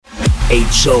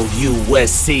Housc,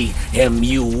 MUSIC,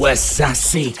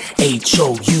 Housc,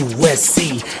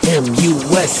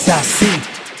 MUSIC.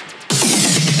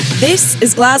 This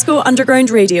is Glasgow Underground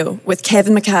Radio with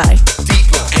Kevin McKay.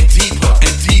 Deeper and deeper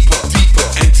and deeper, deeper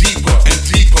and deeper and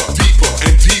deeper, deeper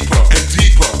and deeper and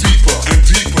deeper, deeper and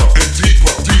deeper and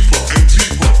deeper, deeper and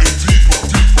deeper and deeper,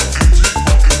 deeper.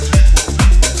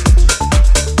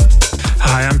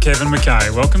 Hi, I'm Kevin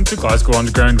McKay. Welcome to Glasgow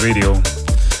Underground Radio.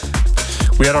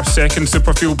 We had our second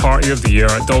Superfeel party of the year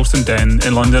at Dalston Den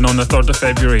in London on the 3rd of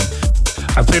February.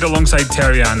 I played alongside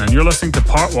Terry-Ann, and you're listening to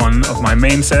part one of my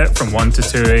main set from 1 to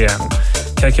 2 a.m,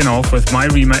 kicking off with my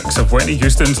remix of Whitney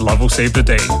Houston's Love Will Save the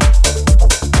Day.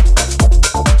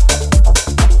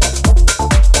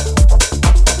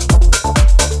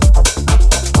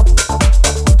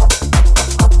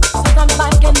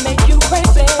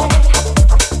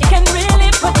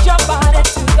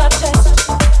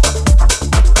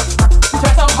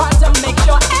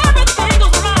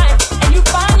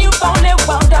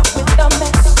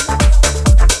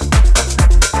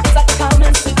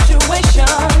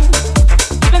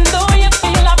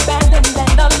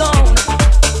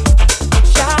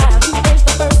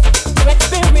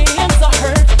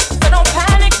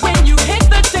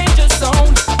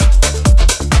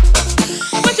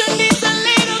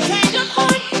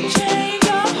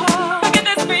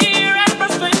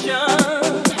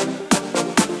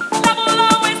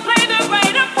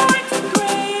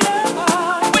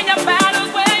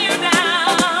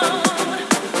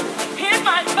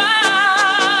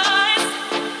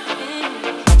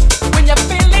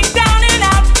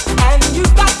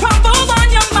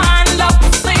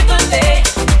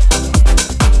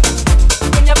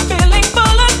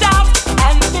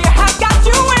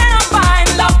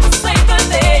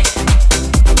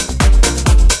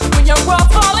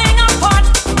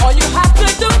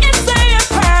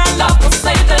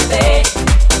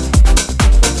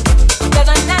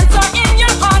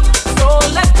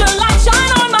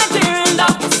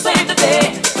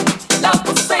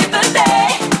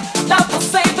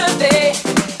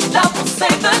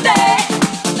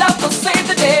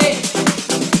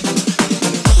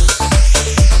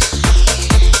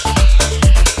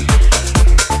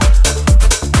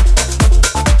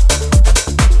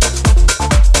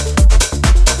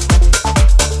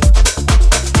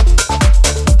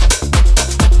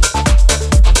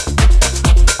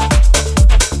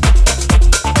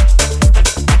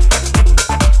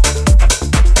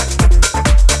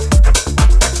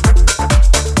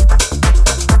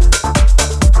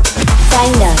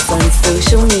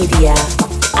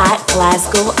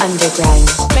 Glasgow Underground.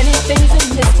 Many things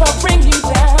in this world bring you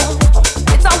down.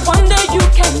 It's a wonder you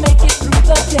can make it through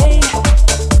the day.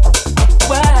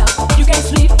 Well, you can't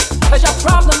sleep cause your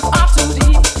problems are too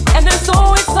deep, and there's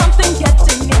always something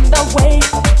getting in the way.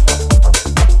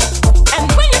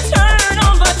 And when you turn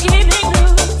on the evening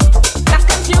news, that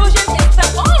confusion is the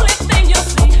only thing you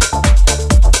see.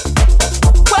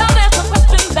 Well, there's a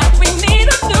question that we need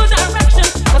a new direction,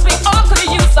 cause we all could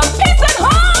use some peace and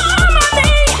harmony.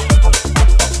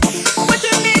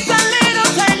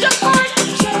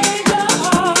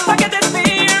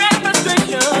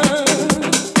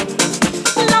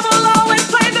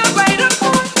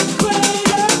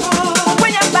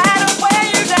 When you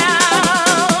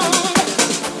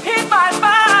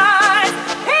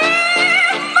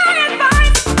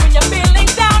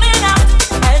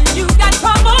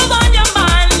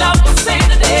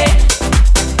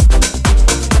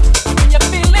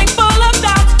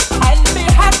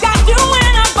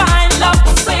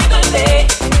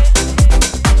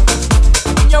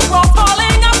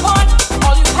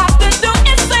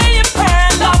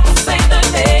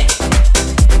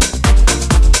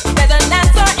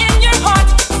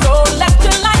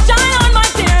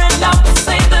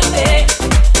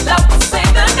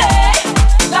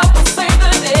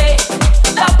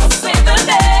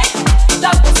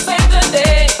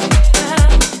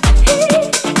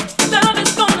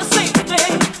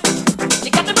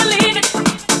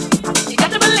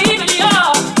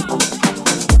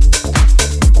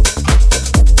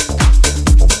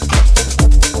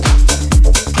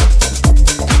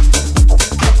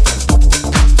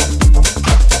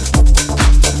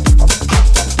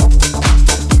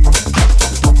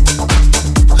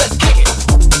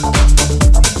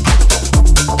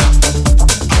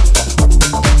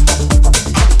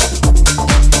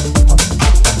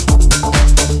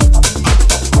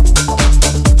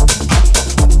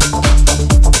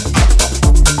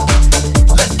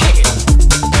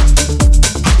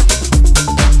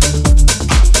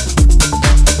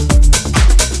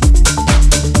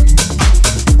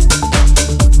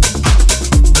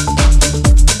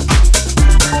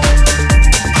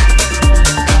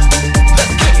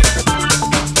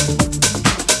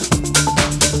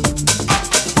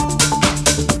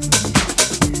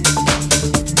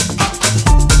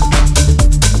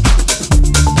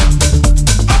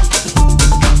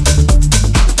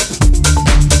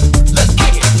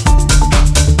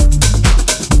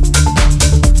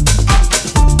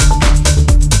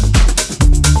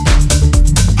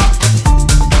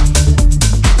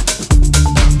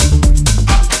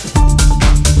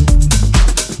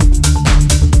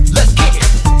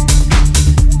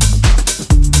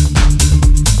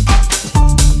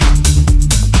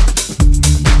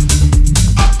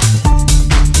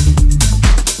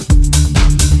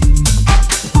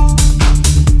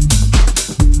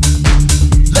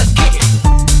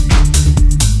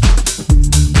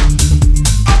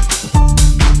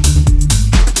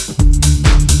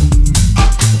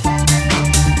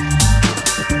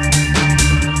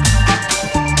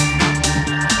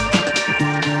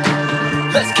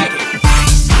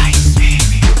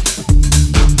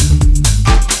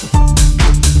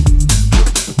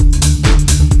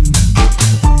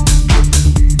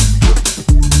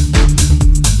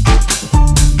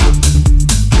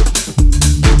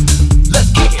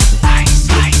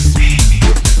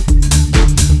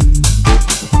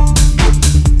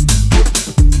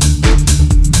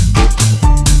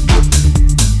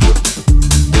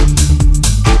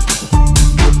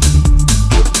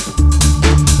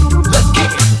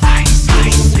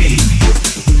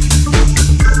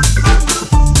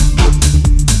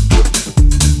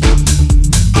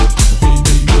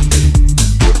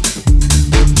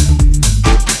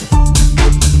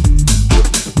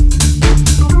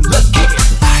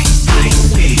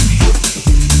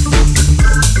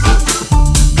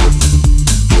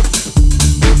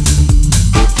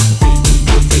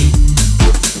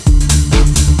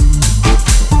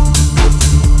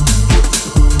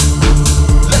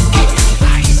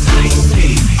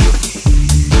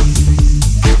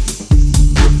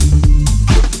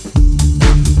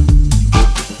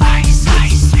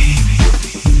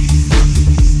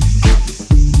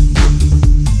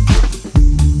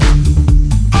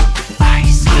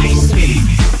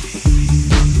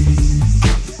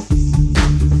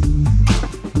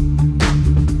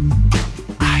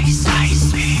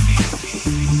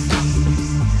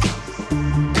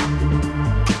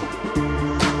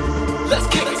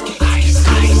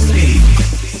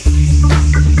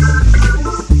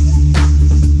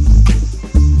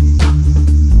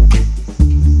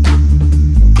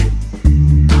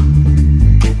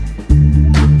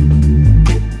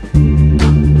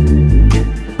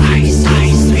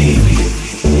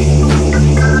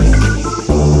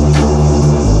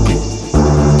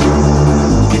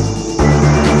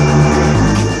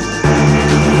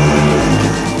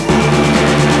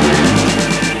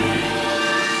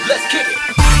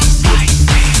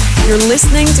You're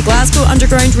listening to Glasgow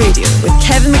Underground Radio with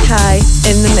Kevin McKay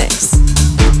in the mix.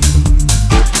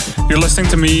 You're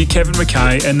listening to me, Kevin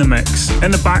McKay, in the mix.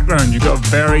 In the background, you've got a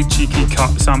very cheeky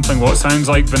cut sampling what sounds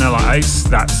like Vanilla Ice.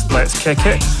 That's Let's Kick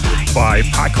It by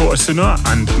Paco Osuna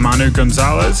and Manu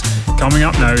Gonzalez. Coming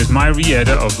up now is my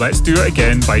re-edit of Let's Do It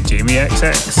Again by Jamie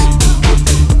XX.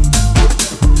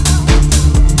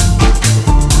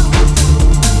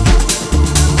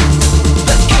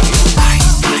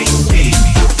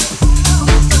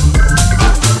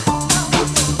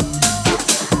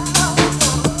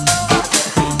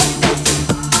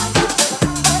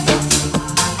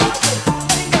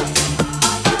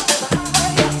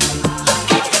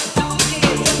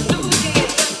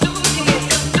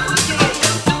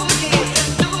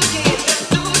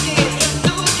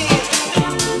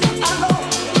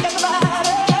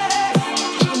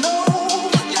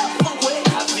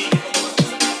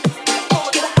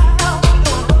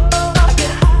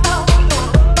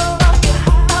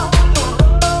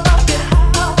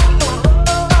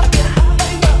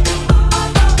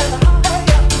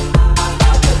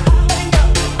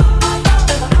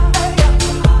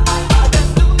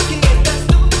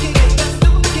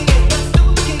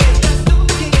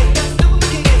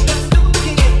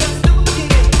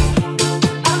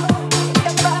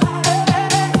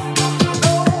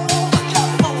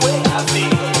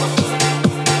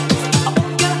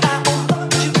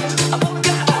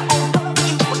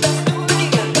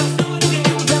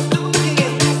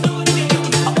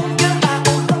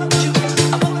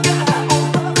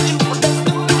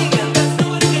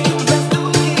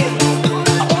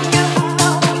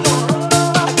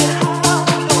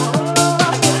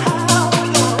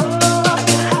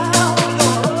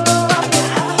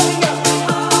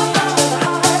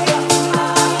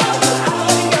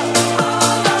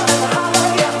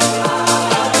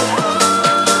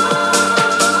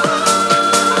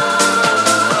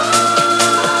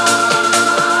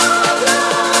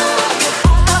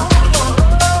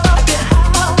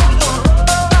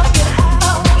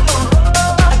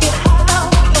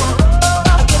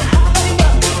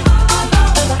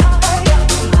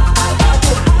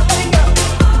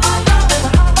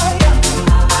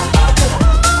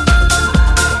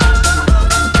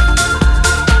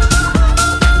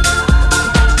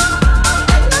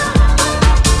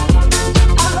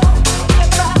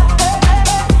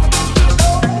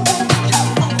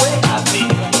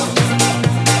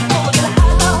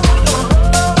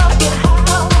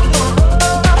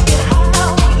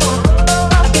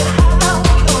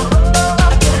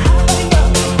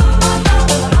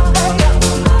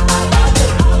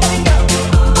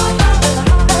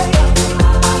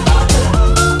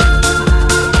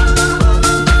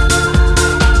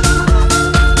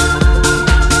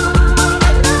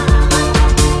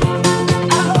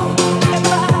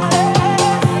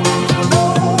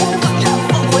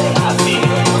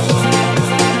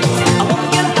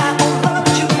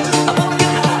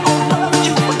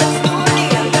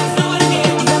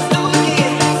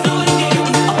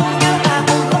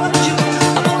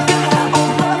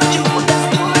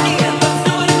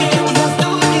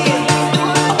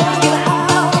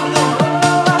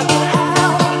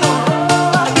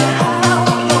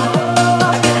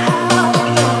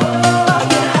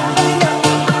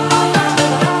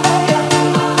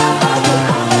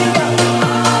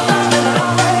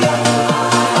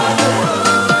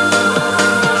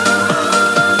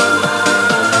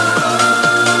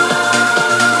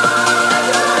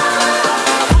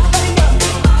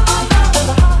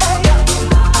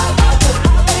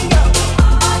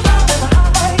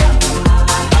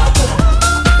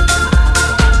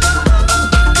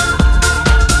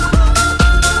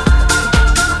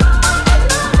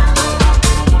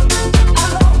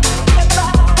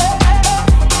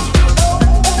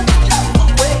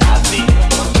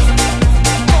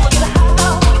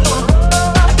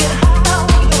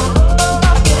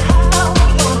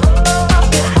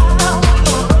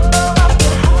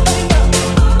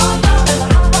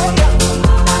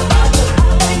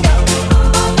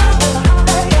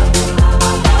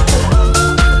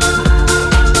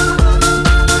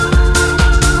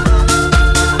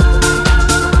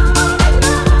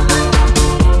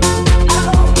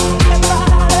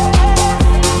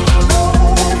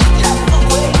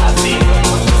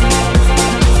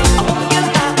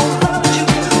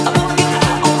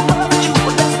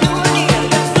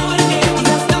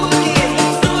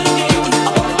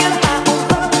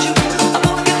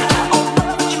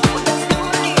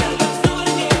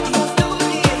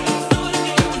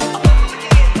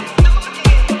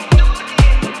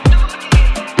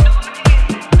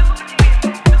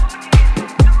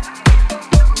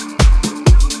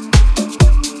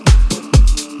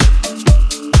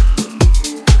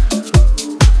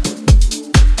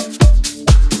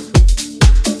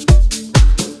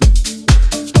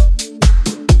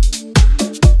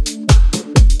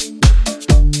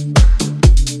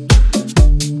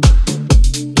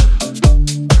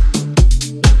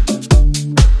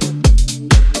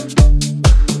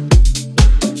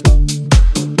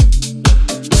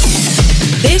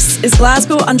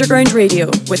 Glasgow Underground Radio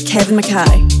with Kevin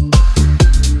McKay.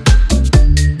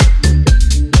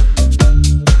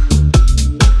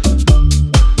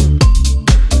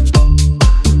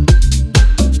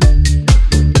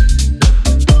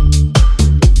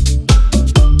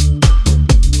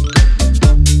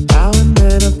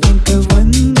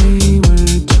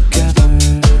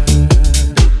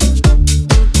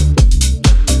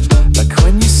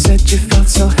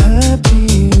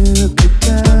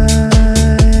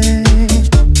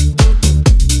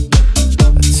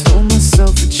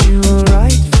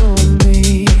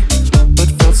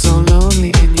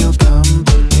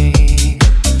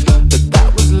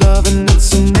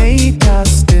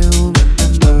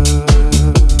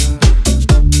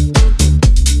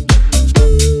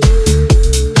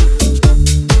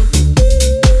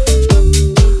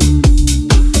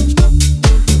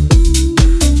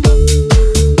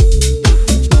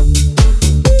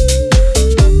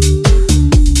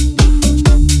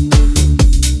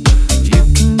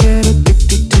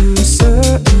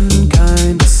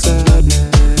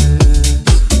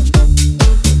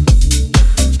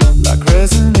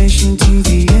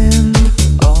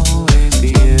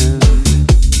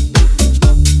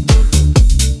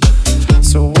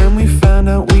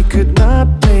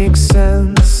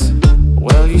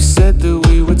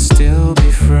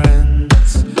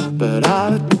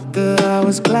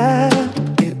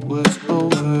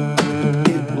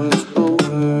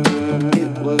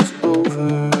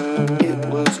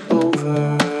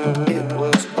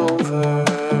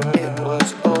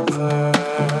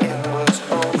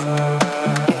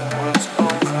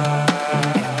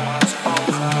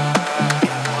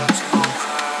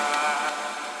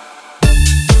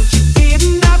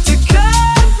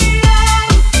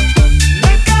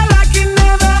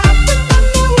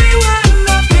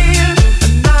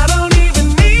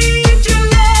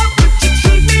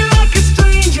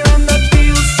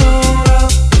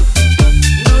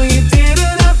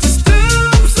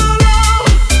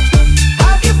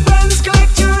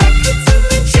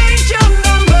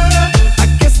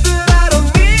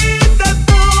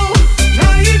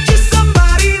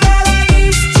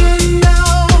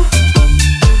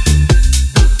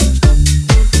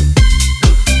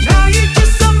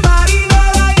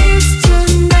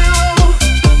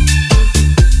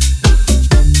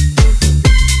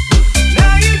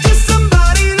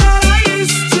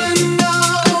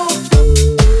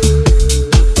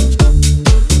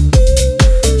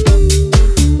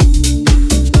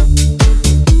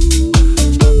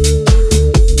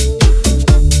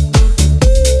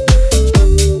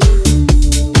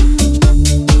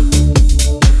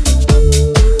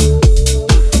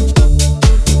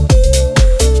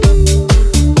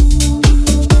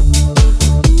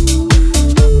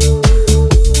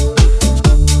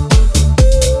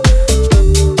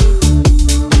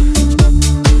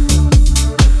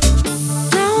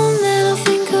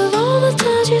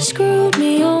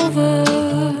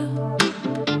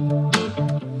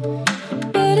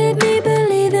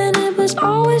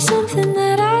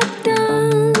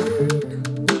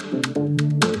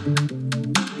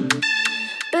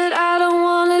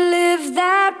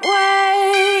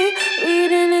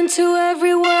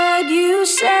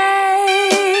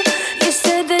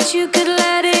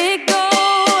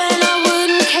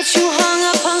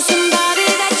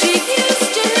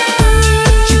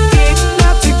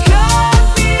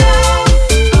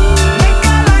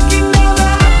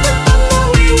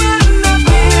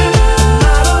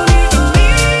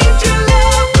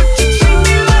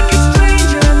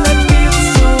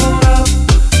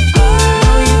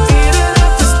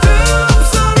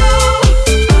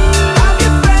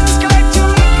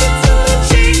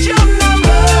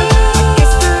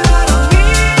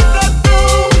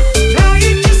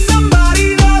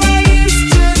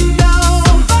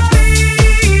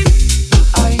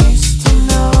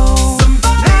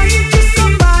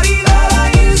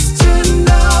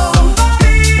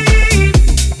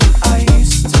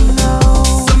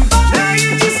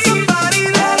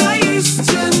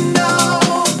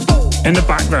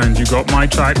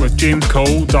 Track with James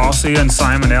Cole, Darcey and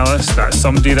Simon Ellis, that's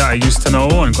Somebody That I Used to Know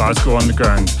on Glasgow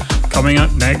Underground. Coming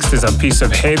up next is a piece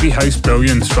of heavy house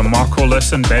brilliance from Marco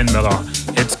Lys and Ben Miller.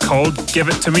 It's called Give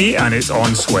It To Me and it's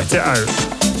on Sweat It Out.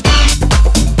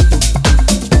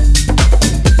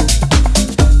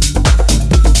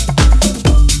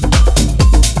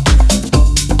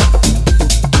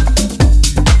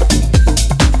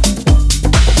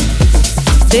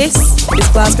 This is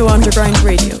Glasgow Underground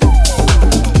Radio.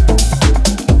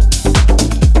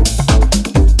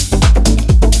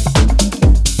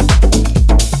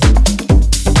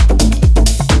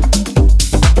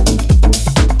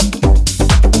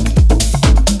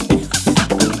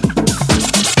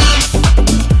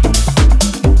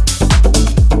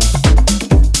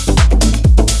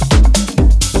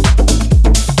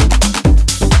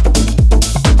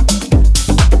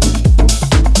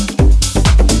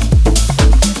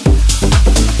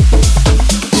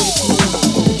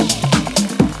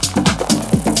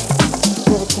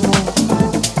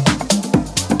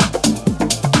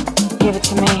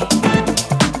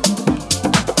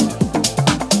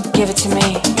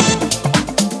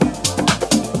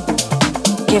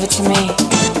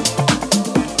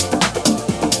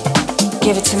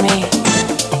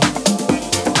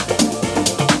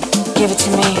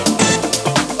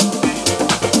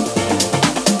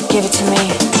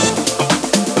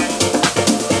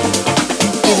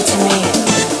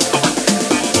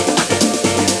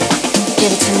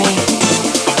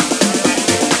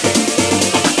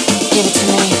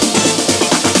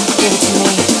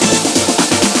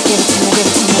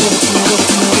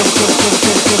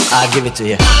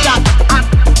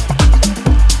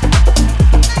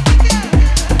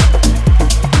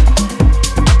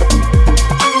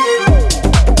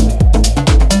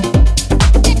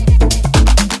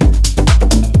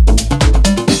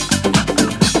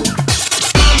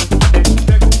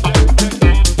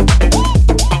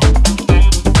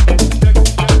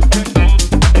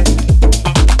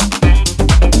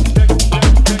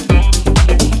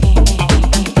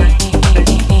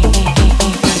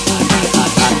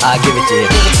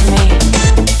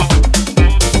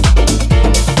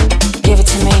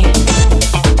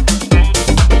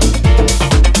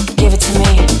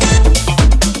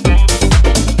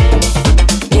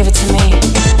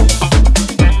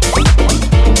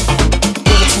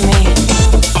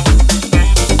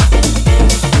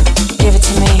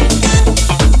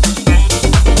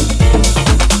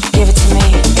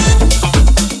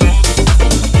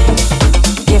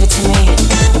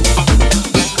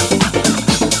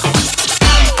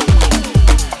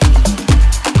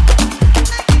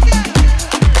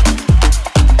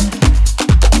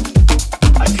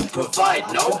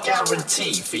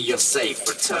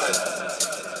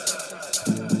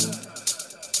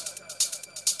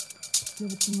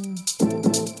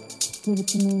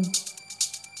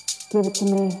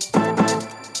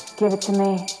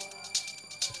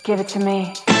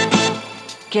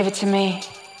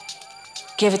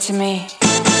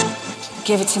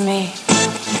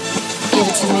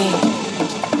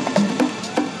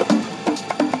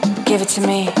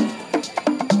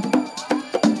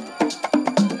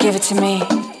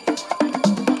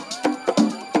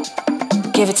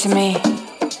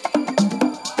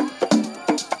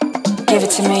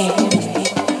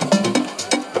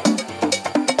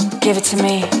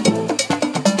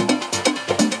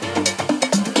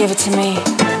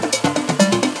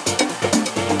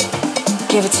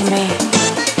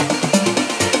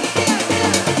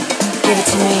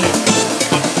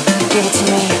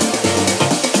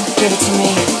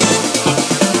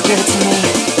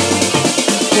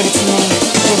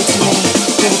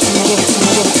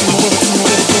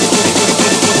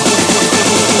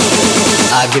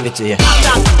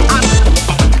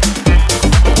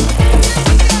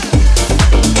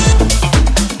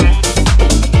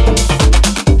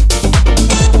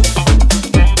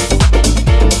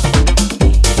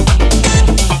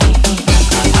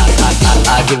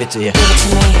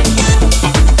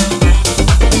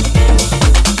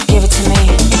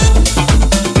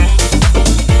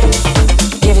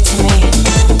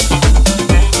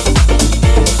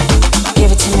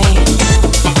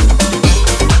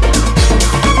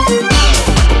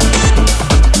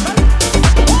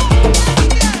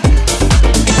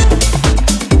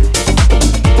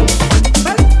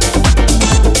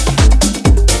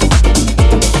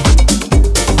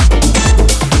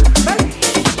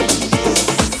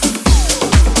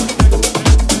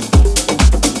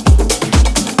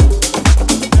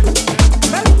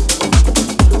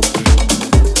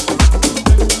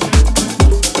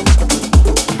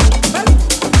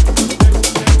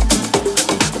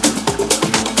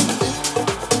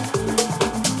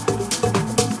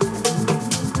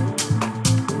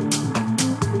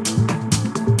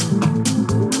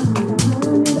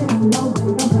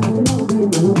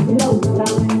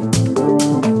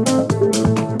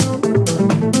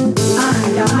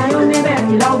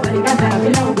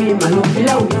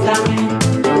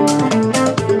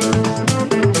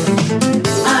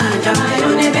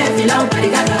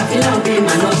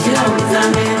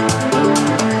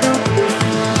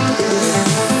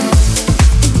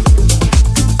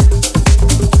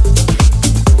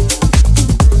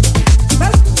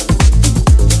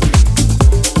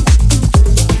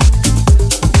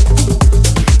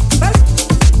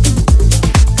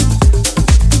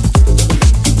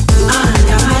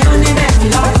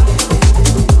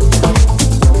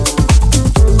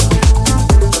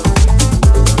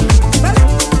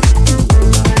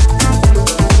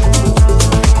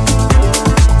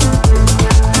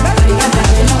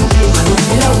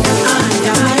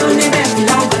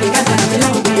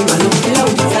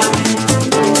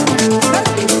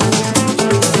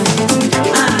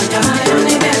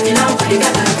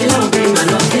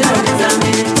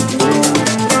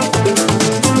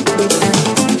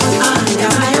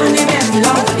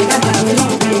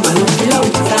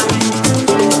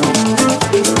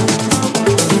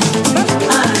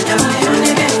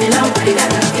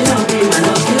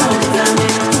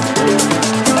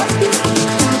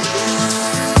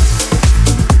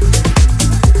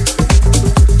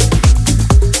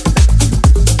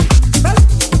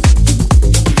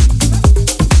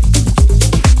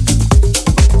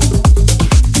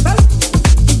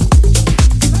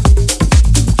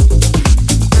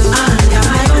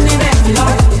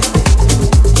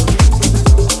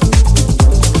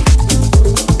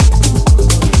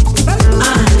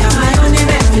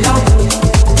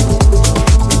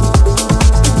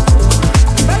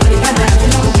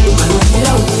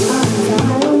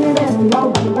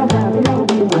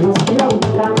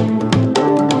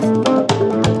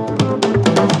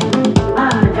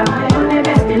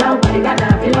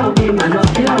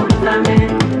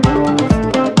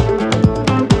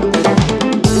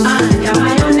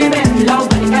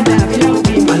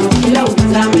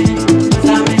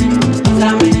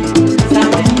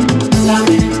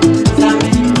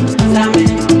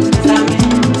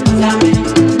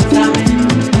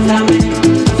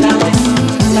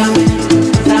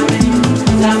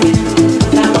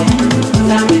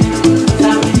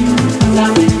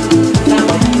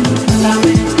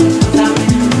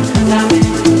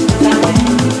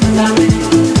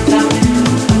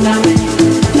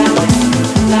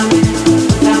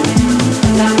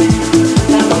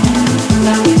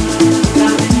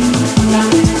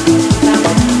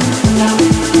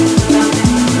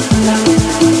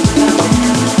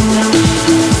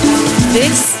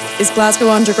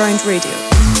 Glasgow Underground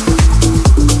Radio.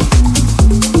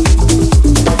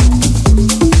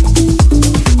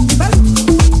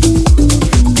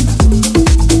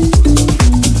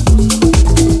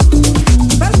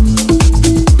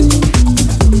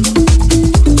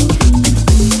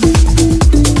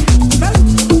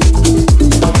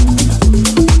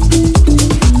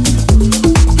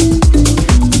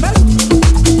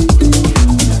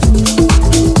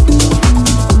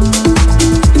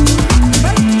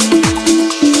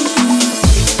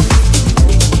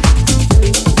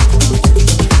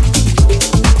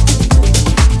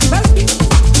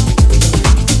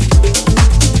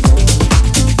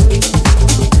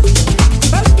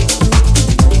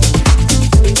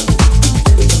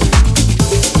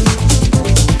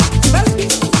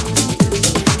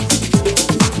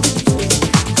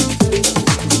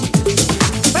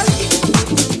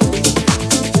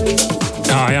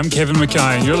 Kevin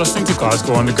McKay and you're listening to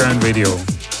Glasgow Underground Radio.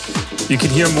 You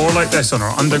can hear more like this on our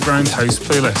Underground House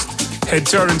playlist. Head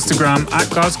to our Instagram at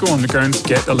Glasgow Underground to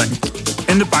get the link.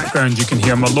 In the background you can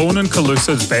hear Malóne and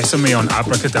Calussa's Bessame on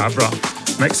Abracadabra.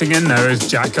 Mixing in now is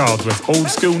Jackard with Old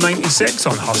School 96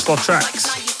 on Hustler Tracks.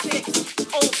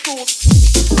 Old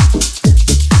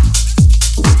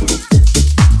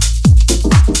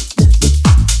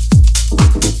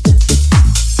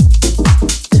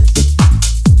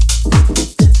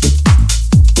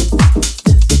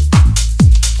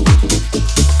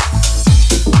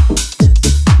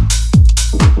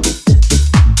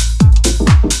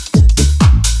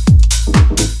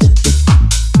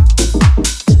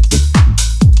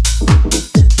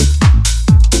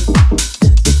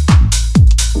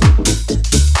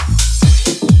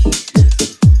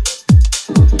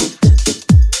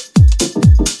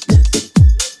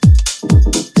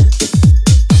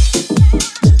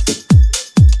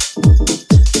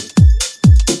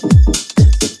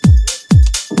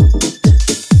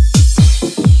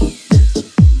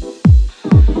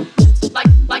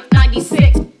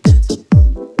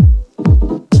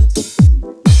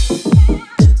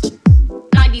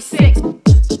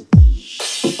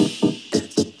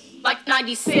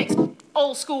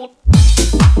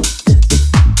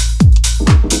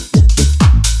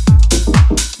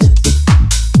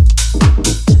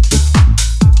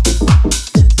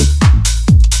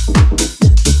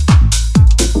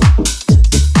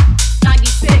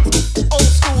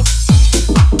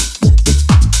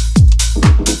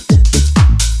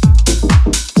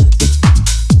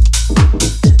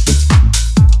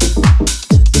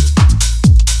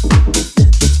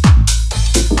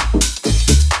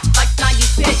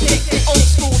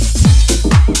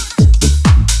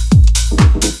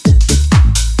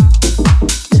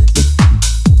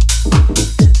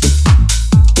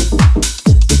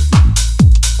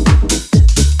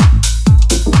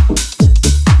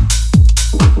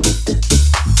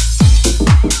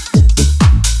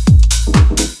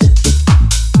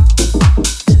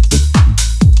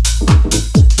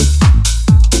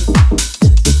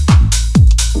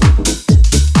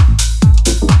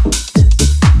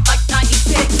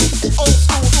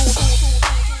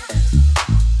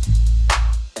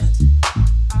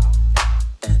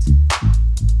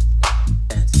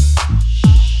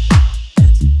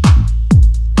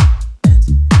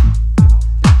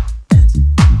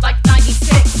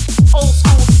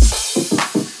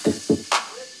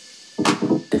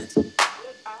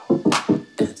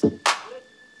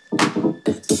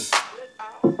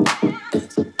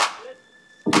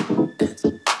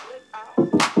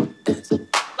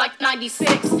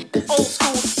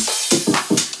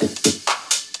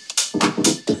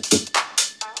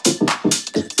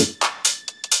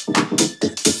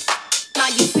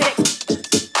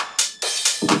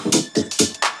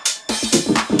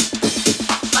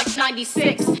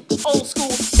school.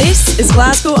 This is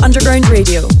Glasgow Underground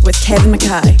Radio with Kevin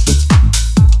McKay.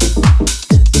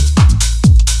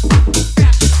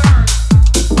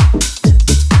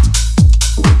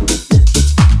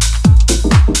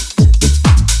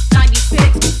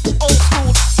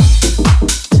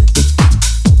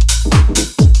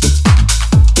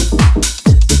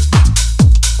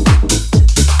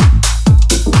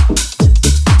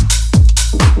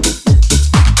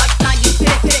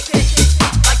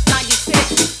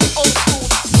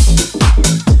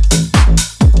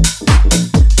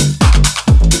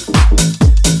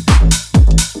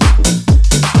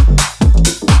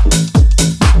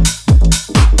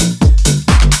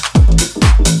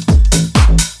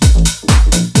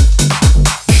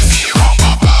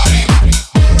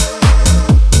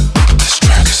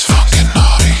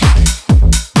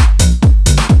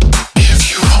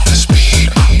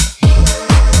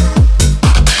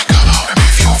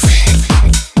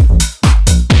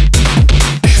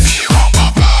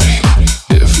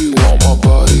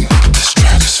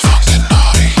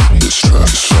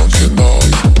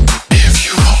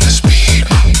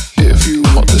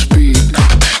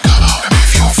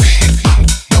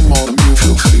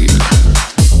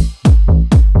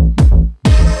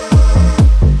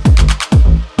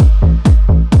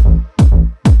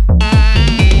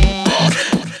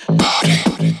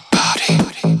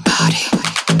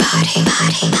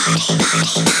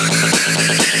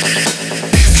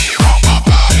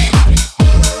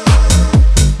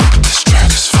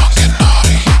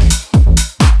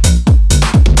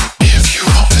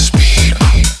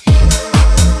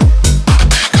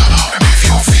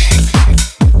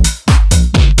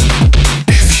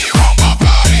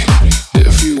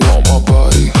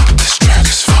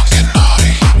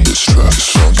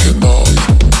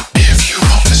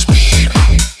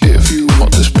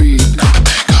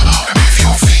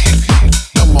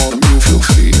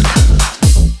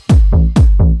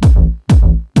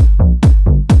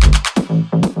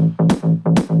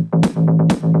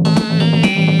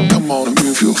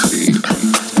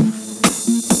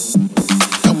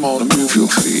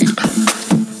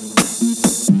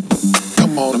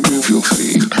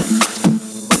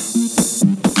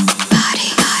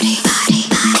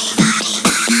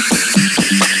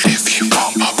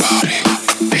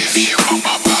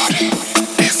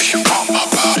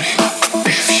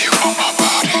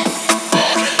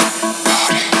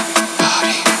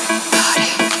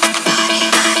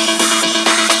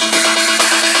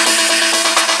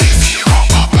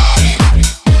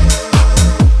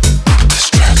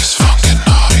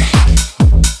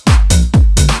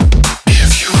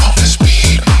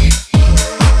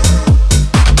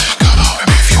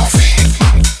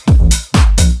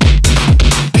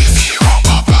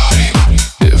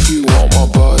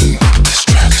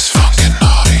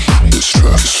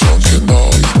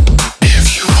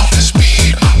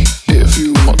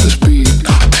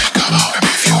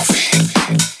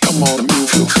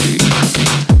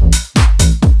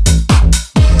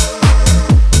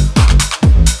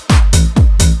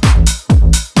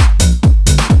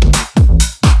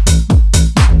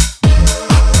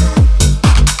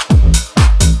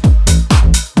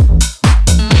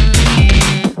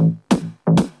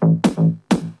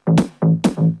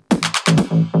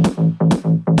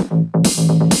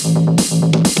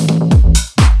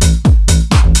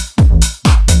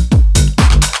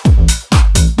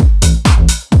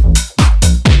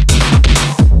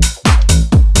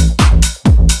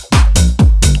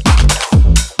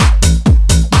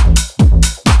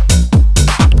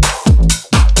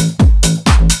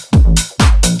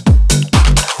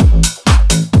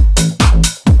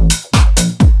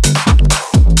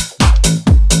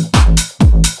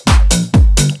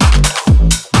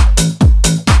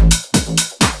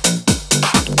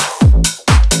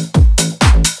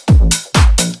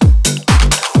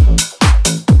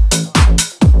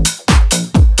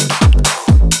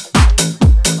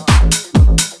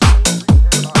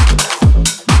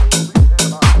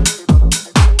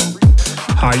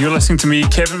 listening to me,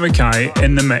 Kevin McKay,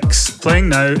 in the mix. Playing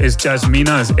now is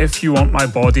Jazmina's If You Want My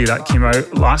Body that came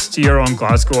out last year on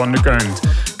Glasgow Underground.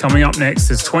 Coming up next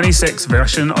is 26's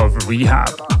version of Rehab.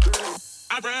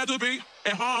 I'd rather be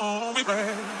at home with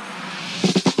her.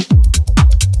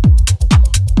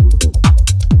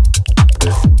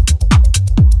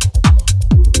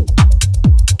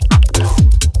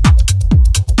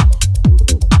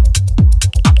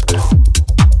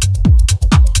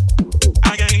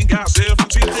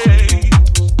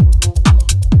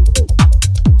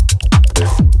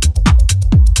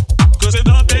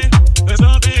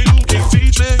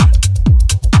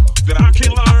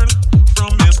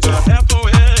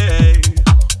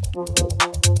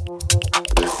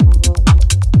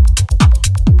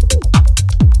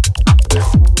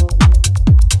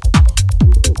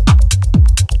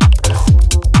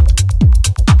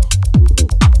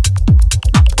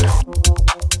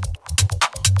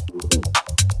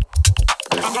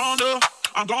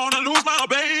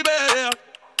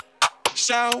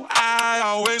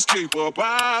 Keep a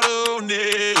bottle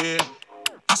near.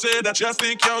 You said I just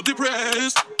think you're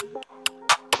depressed.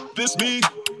 This me,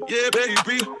 yeah,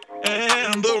 baby,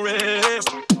 and the rest.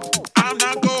 I'm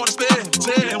not gonna spend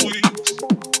 10 weeks.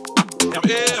 Now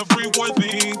everyone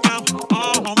think I'm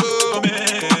on the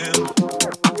man,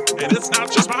 and it's not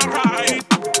just my right.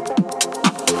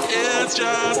 It's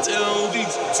just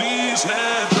LDT's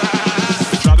head right.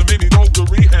 Try to make me go to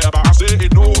rehab. I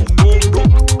said no, no, no.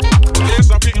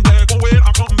 Yes, I'm getting back on when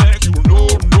I come back. You know,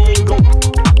 no, no.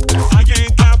 I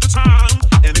ain't got the time,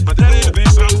 and if my daddy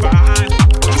thinks I'm fine,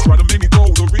 just try to make me go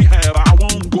to rehab. I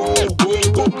won't go, go,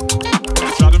 go.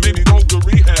 Try to make me go to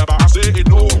rehab. I say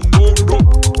no, no, no.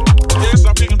 Yes,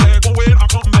 I'm getting back on when I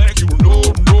come back. You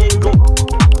know, no, no.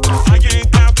 I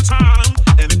ain't got the time,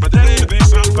 and if my daddy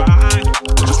thinks I'm fine,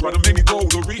 just try to make me go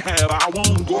to rehab. I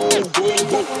won't go, go,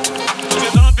 go.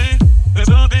 There's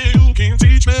nothing you can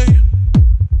teach me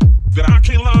that I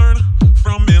can learn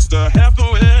from Mr.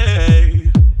 Hathaway.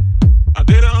 I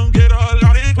didn't get a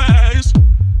lot in class,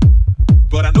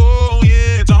 but I know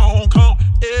it don't come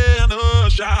in a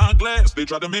shot glass. They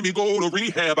tried to make me go to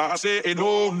rehab. I said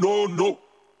no, no, no.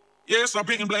 Yes, I've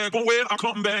been black on when I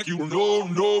come back. You know,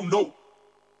 no, no.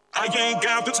 I ain't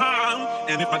got the time,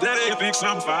 and if my daddy thinks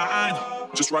I'm fine,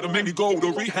 just try to make me go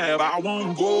to rehab. I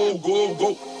won't go, go,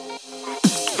 go.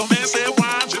 The man said,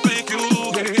 why'd you think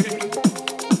you did?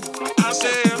 I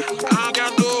said, I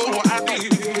got no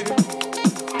idea.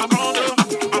 I'm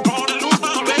gonna lose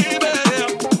my baby.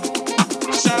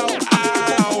 So I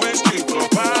always keep a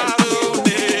bottle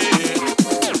near.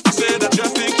 I said, I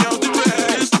just think you're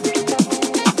depressed.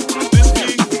 This me,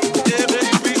 yeah,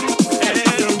 baby,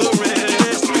 and the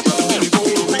rest. They try to make me go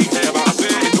to rehab. I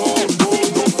said, no, no,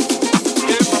 no.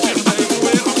 Yes, I'm in the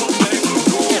when I come back.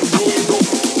 No, no, no.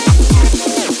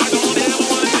 I don't ever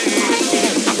want to be.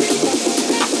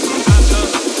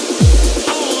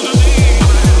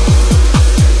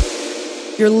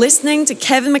 You're listening to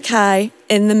Kevin McKay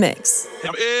in the mix.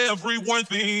 Now everyone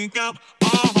think I'm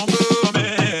on the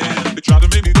man. They try to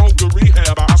make me go to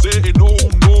rehab. I said no,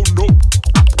 no, no.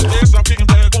 Yes, I'm getting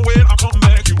back on when I come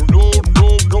back. You know,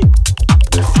 no, no.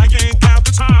 I ain't got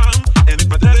the time, and if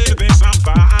my daddy thinks I'm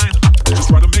fine, just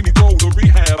try to make me go to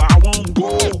rehab. I won't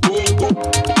go, go, go.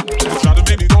 They try to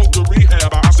make me go to rehab.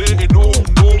 I said no,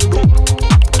 no, no.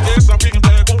 Yes, I'm getting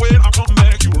back on when I come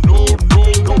back. You know, no,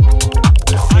 no.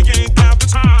 I ain't got the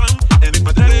time, and if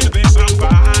my daddy thinks I'm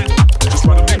fine, just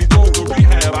try to make me go to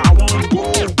rehab. I won't go,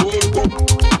 go, go.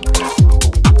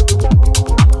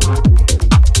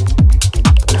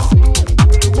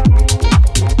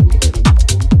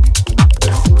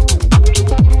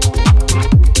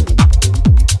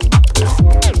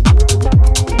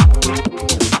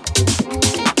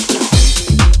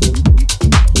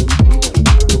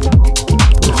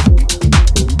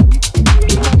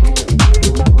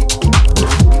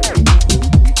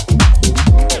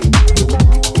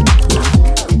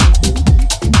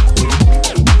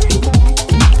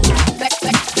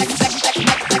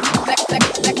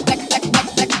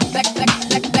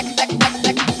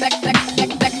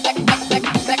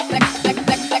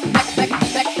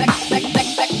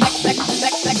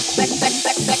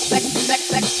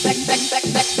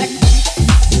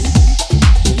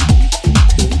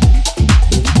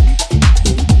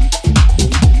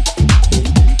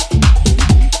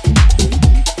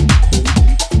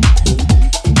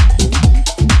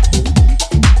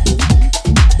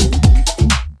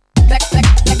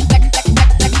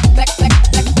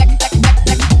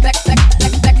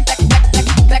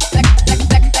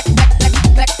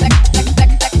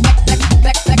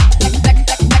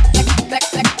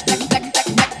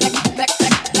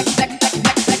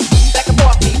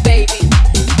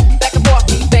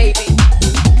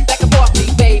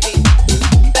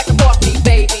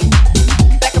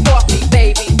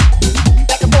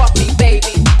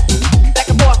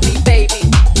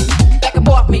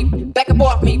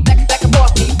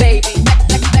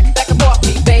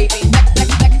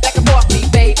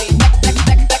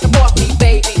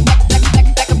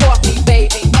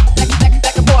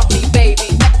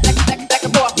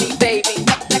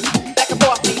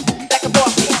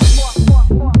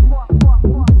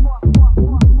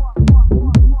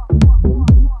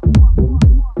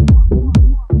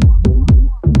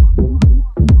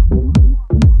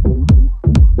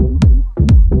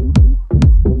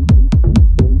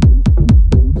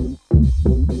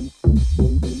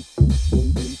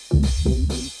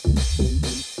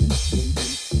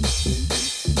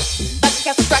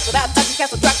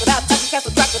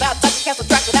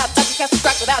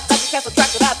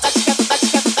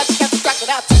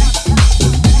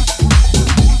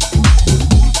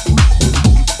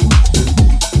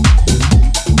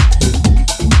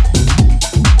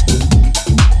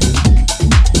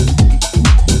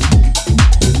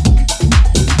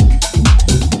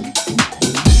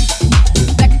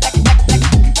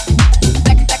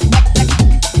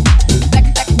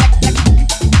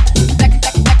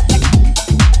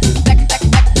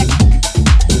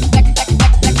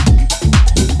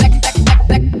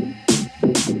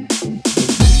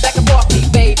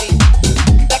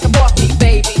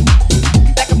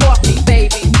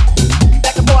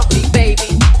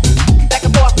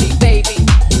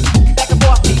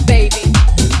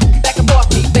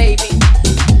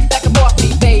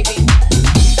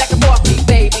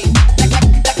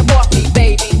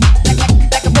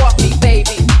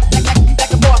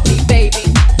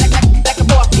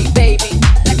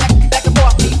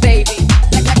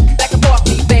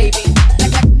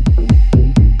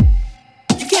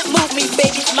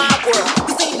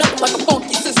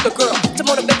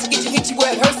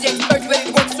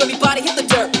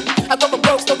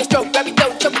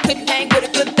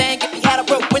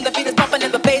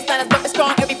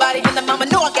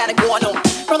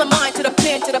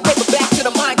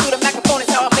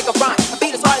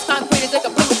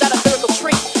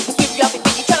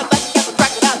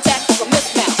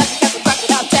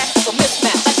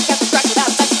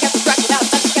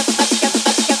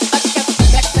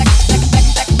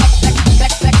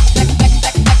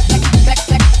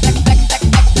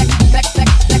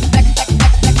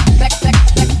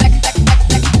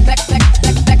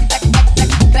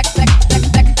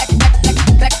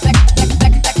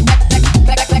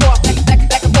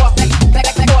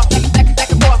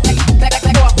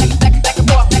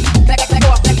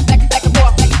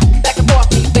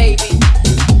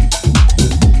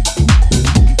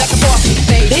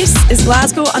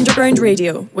 Glasgow Underground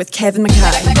Radio with Kevin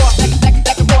McKay.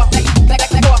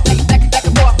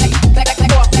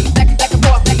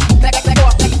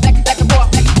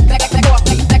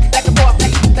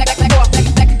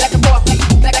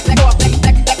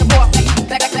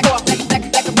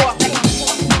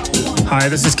 Hi,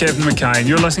 this is Kevin McKay and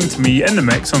you're listening to me in the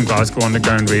mix on Glasgow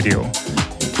Underground Radio.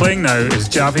 Playing now is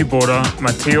Javi Bora,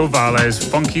 Matheo Velez,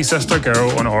 Funky Sister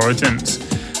Girl on Origins.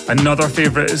 Another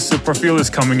favourite is Superfeel is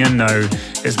coming in now.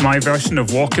 It's my version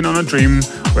of Walking on a Dream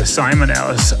with Simon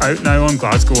Ellis, out now on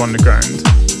Glasgow Underground.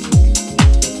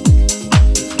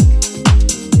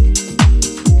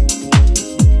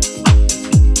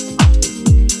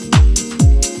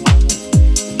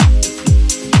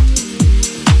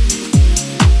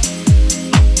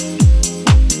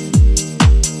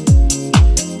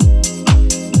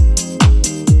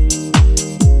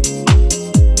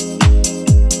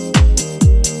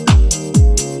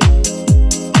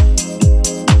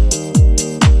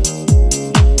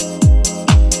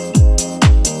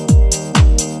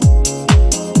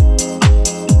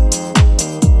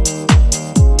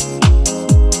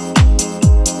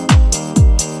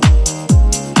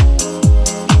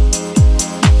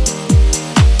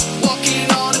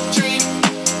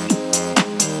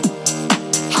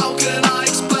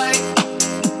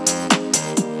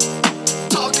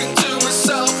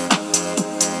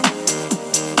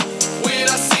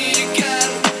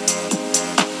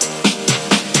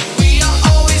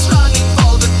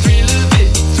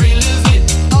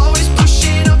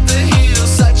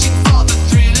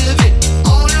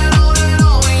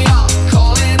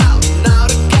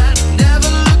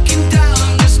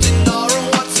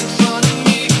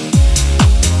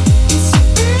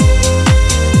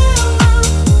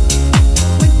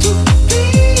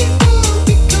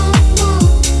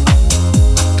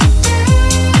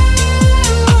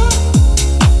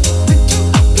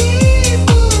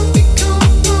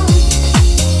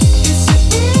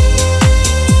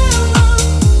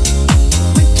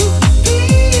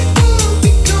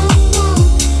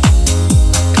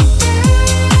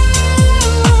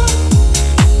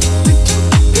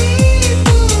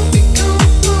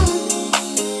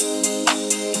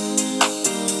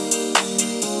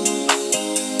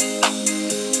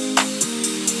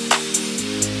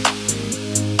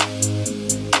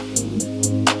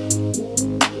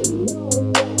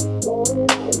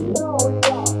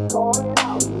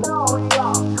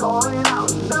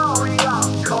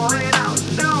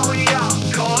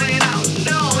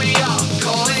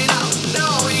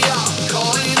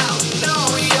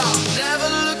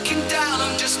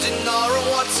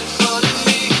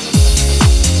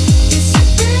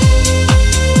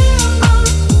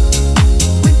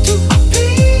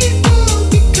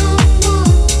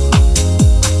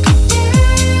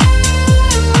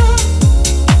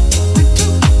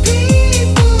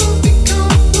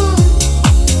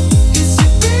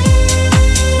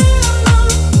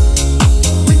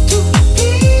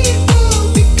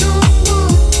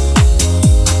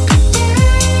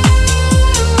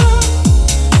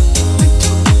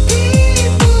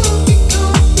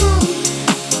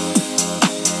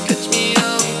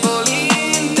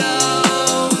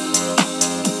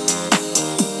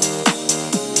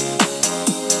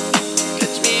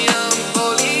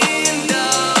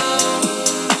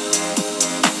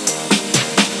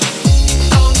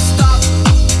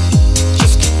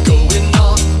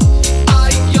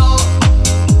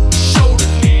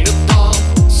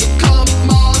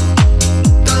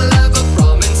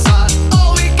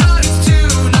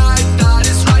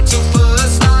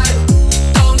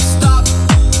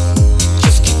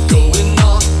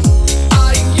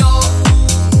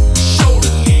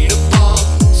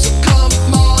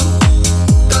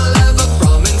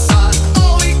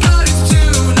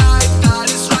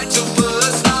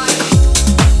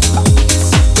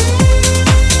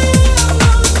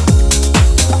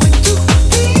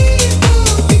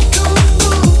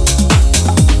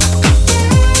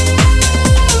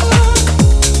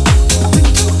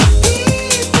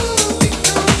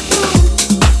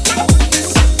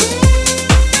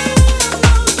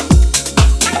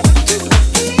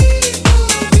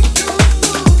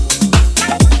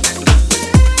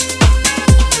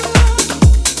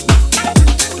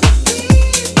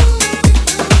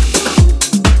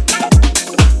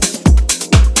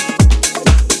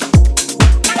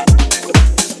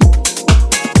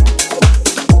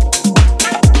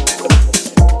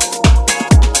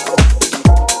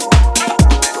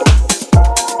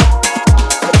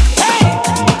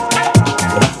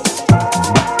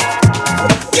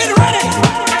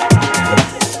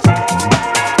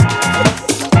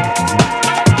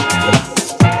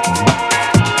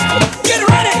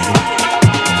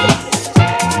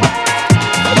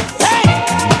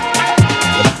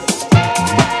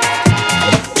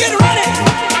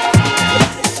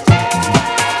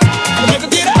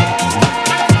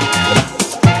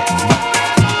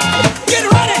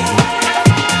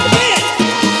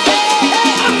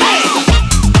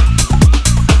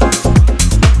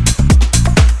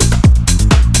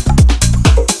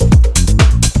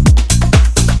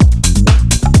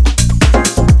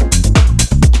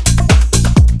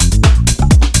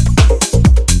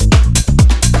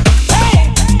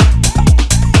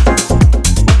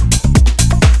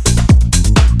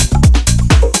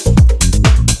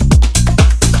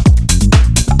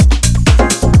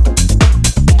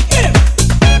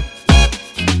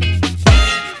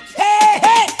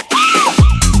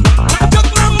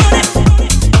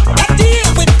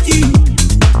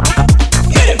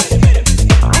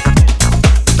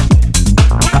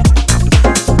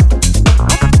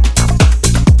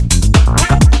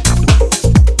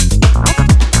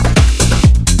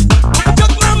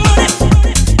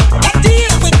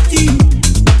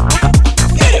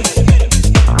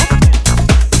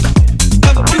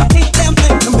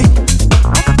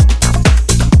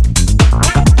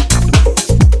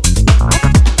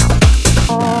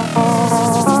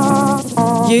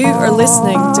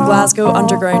 listening to Glasgow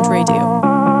Underground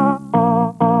Radio.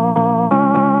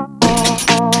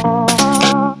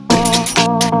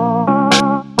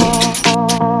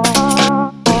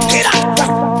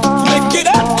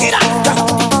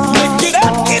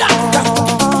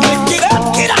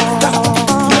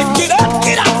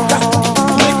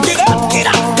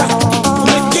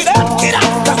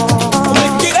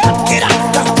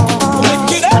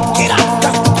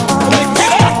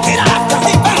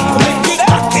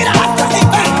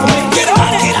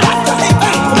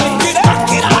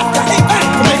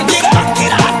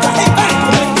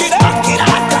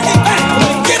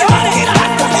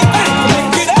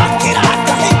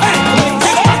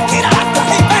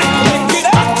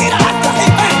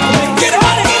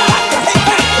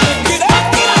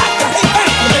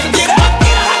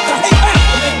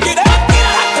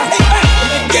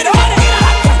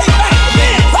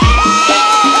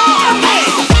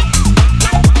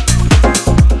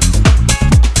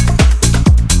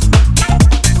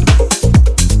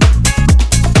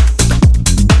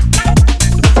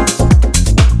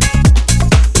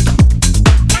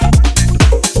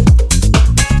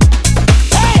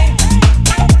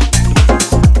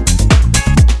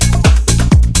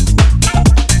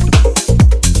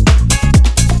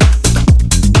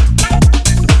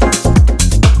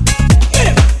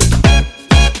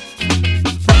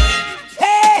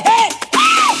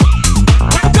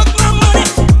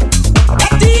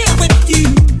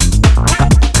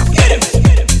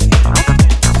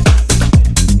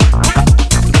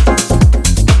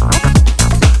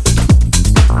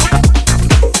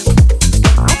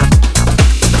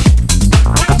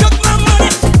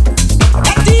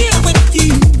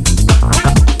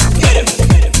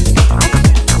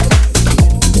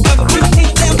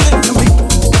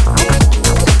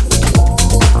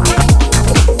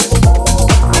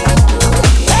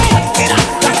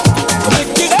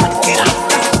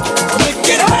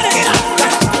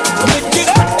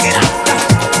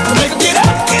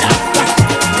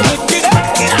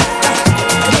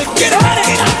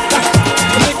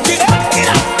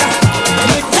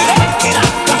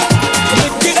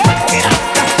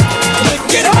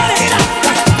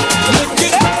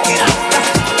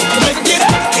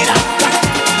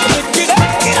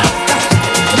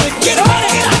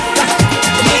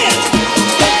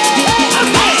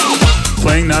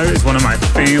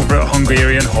 favourite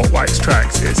Hungarian Hotwax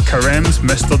tracks. It's Karrém's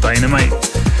Mr. Dynamite.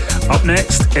 Up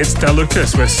next, it's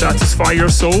Lukas with Satisfy Your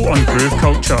Soul on Groove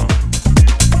Culture.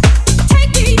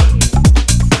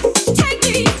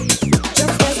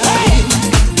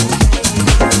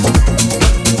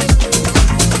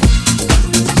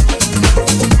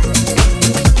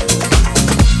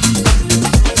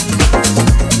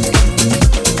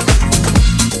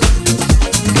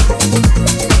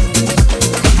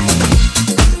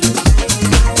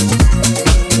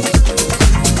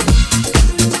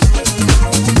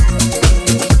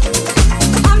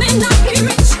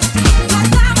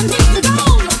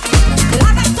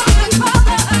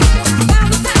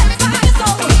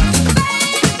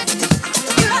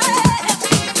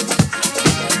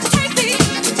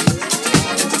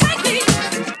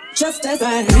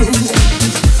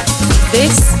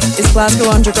 This is Glasgow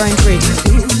Underground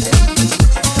Radio.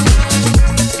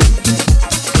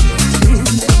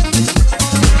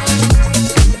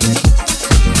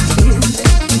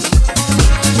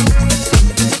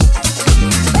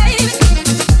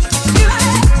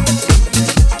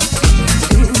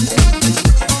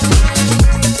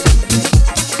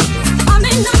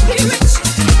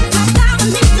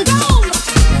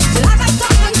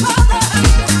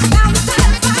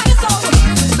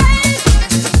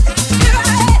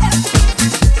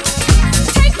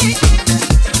 Take me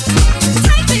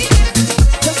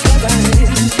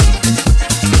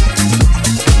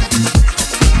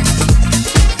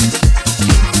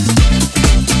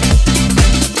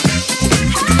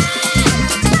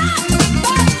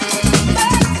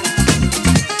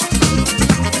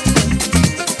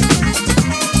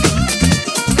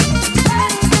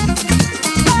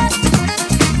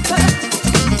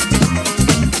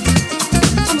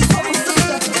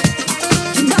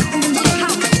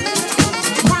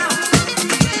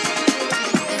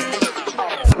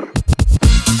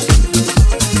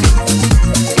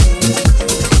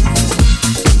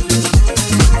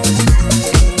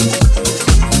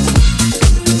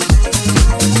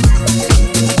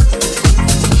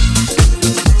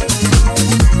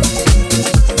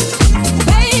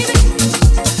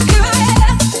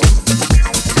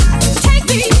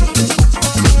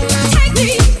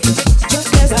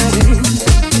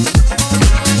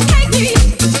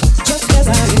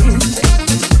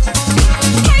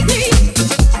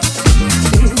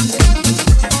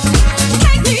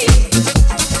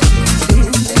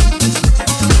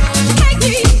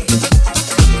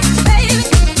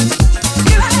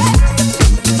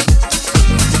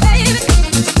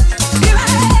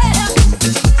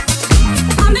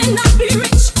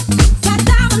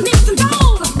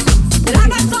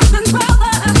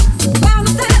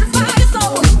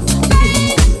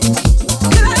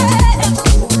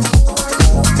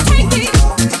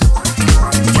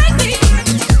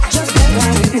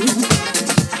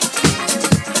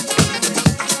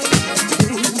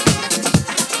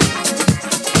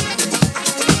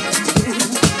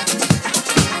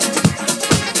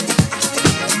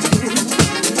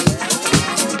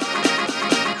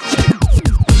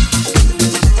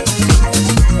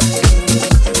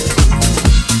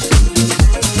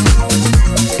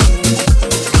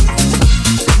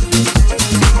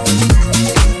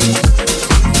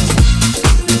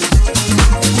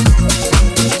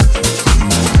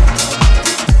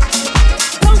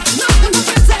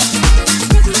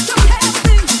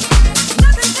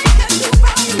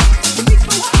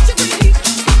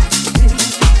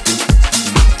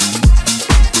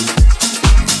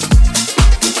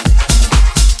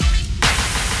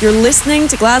You're listening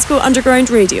to Glasgow Underground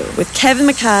Radio with Kevin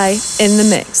McKay in the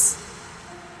mix.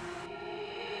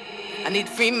 I need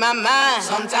to free my mind.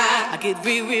 Sometimes I get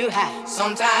real high.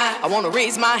 Sometimes I wanna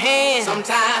raise my hand.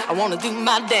 Sometimes I wanna do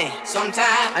my dance.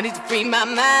 Sometimes I need to free my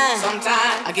mind.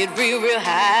 Sometimes I get real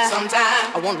high.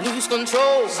 Sometimes I wanna lose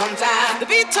control. Sometimes the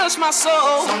beat touch my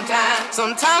soul. Sometimes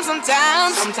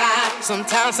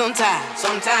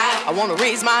I wanna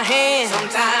raise my hand.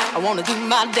 Sometimes I wanna do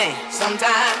my dance.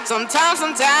 Sometimes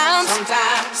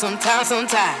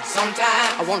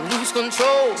I wanna lose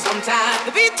control. Sometimes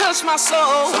the beat touch my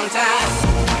soul. Sometimes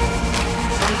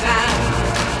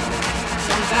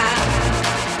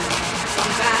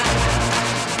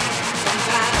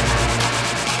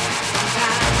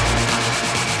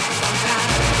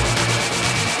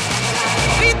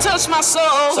beat touch my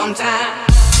soul.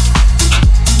 Sometimes.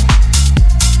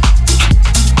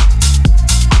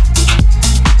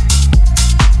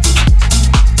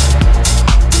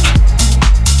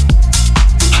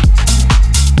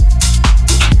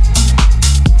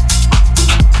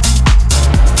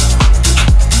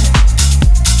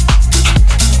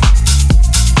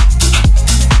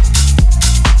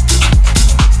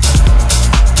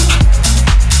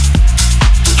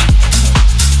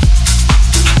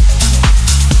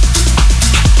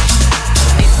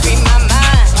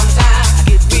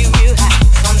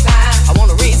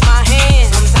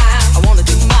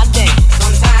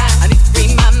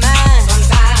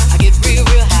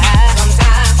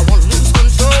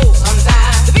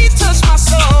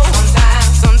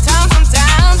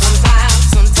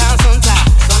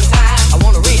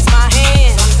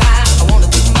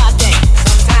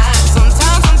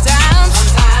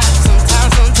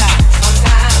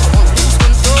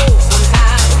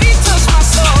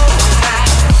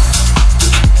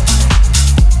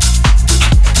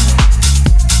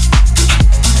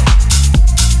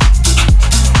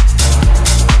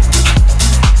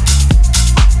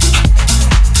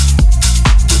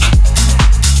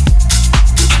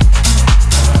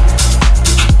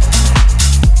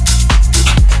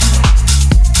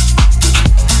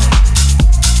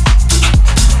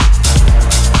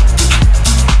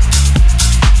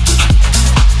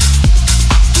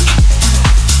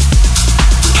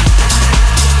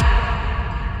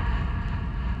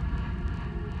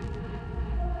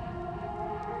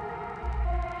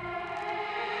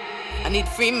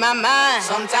 My mind.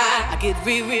 Sometimes I get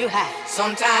real high.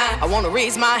 Sometimes I wanna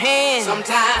raise my hand.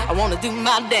 Sometimes I wanna do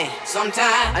my dance.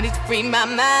 Sometimes I need to free my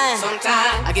mind.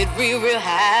 Sometimes I get real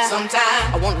high.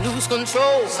 Sometimes I wanna lose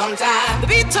control. Sometimes the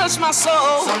beat touch my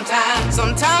soul. Sometimes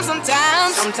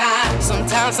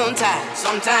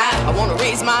I wanna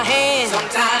raise my hand.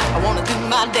 Sometimes I wanna do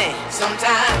my dance.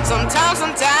 Sometimes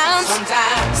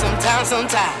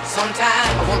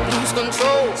I wanna lose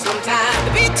control. Sometimes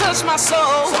the beat touch my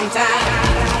soul.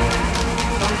 Sometimes.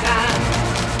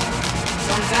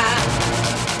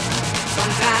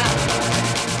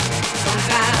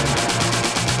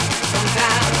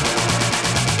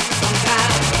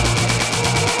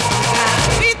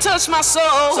 Beat touch my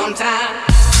soul.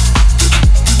 Sometimes.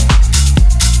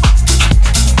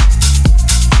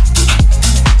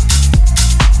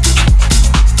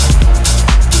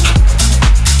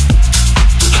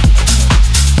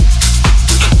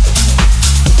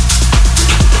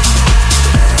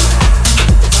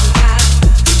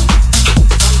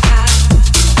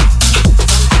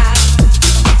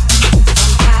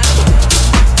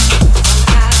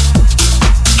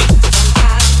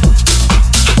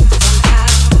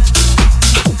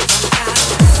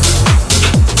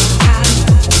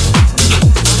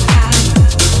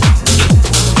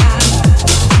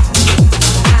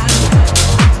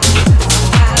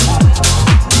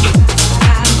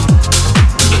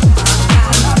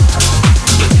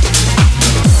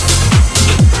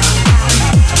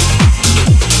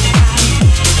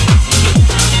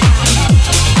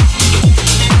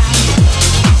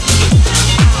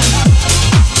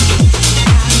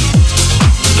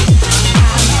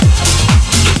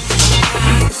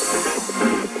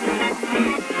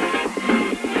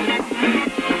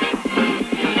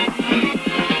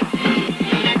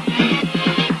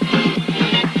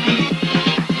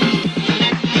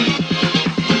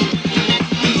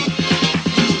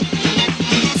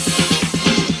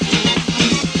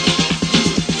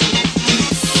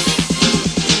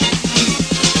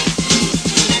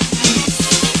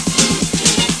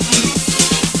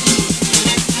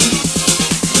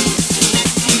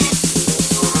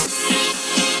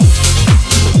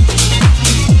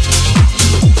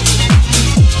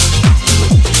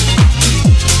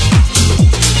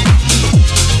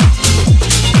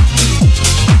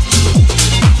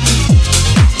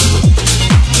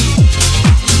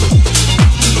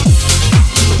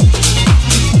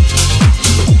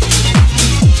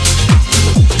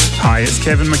 Hi, it's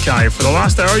Kevin McKay. For the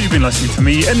last hour, you've been listening to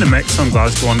me in the mix on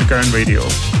Glasgow Underground Radio.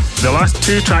 The last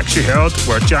two tracks you heard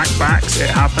were Jack Back's It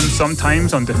Happens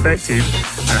Sometimes on Defected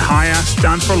and Hiast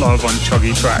Stand for Love on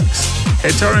Chuggy Trax.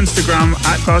 Head to our Instagram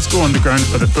at Glasgow Underground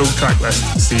for the full track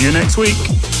list. See you next week.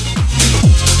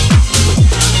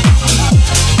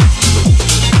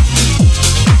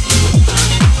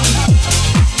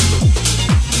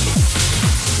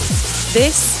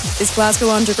 This is Glasgow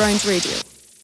Underground Radio.